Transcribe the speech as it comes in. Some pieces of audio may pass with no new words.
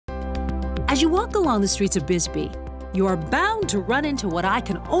As you walk along the streets of Bisbee, you are bound to run into what I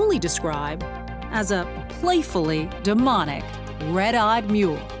can only describe as a playfully demonic red-eyed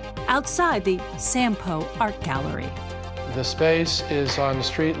mule outside the Poe Art Gallery. The space is on the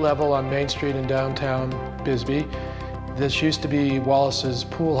street level on Main Street in downtown Bisbee. This used to be Wallace's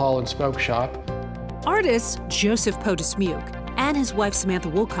pool hall and smoke shop. Artist Joseph Poe and his wife Samantha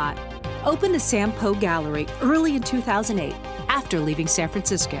Woolcott opened the Poe Gallery early in 2008 after leaving San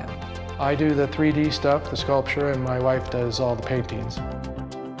Francisco. I do the 3D stuff, the sculpture, and my wife does all the paintings.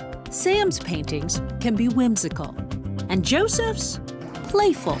 Sam's paintings can be whimsical, and Joseph's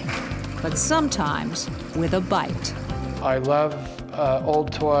playful, but sometimes with a bite. I love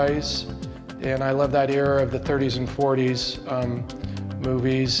old toys, and I love that era of the 30s and 40s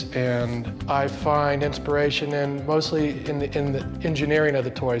movies, and I find inspiration mostly in the engineering of the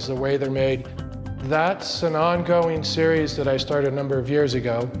toys, the way they're made. That's an ongoing series that I started a number of years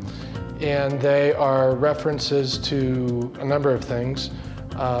ago, and they are references to a number of things,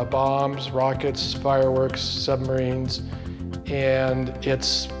 bombs, rockets, fireworks, submarines, and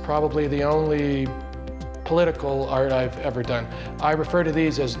it's probably the only political art I've ever done. I refer to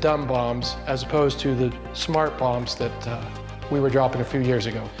these as dumb bombs as opposed to the smart bombs that we were dropping a few years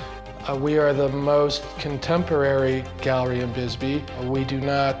ago. We are the most contemporary gallery in Bisbee. We do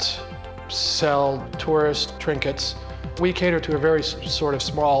not sell tourist trinkets. We cater to a very sort of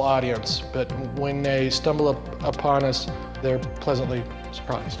small audience, but when they stumble upon us, they're pleasantly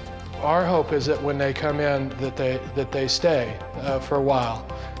surprised. Our hope is that when they come in, that they stay for a while.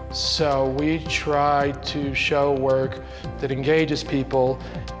 So we try to show work that engages people,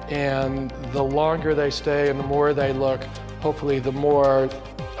 and the longer they stay and the more they look, hopefully the more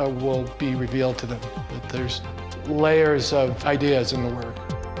will be revealed to them. That there's layers of ideas in the work.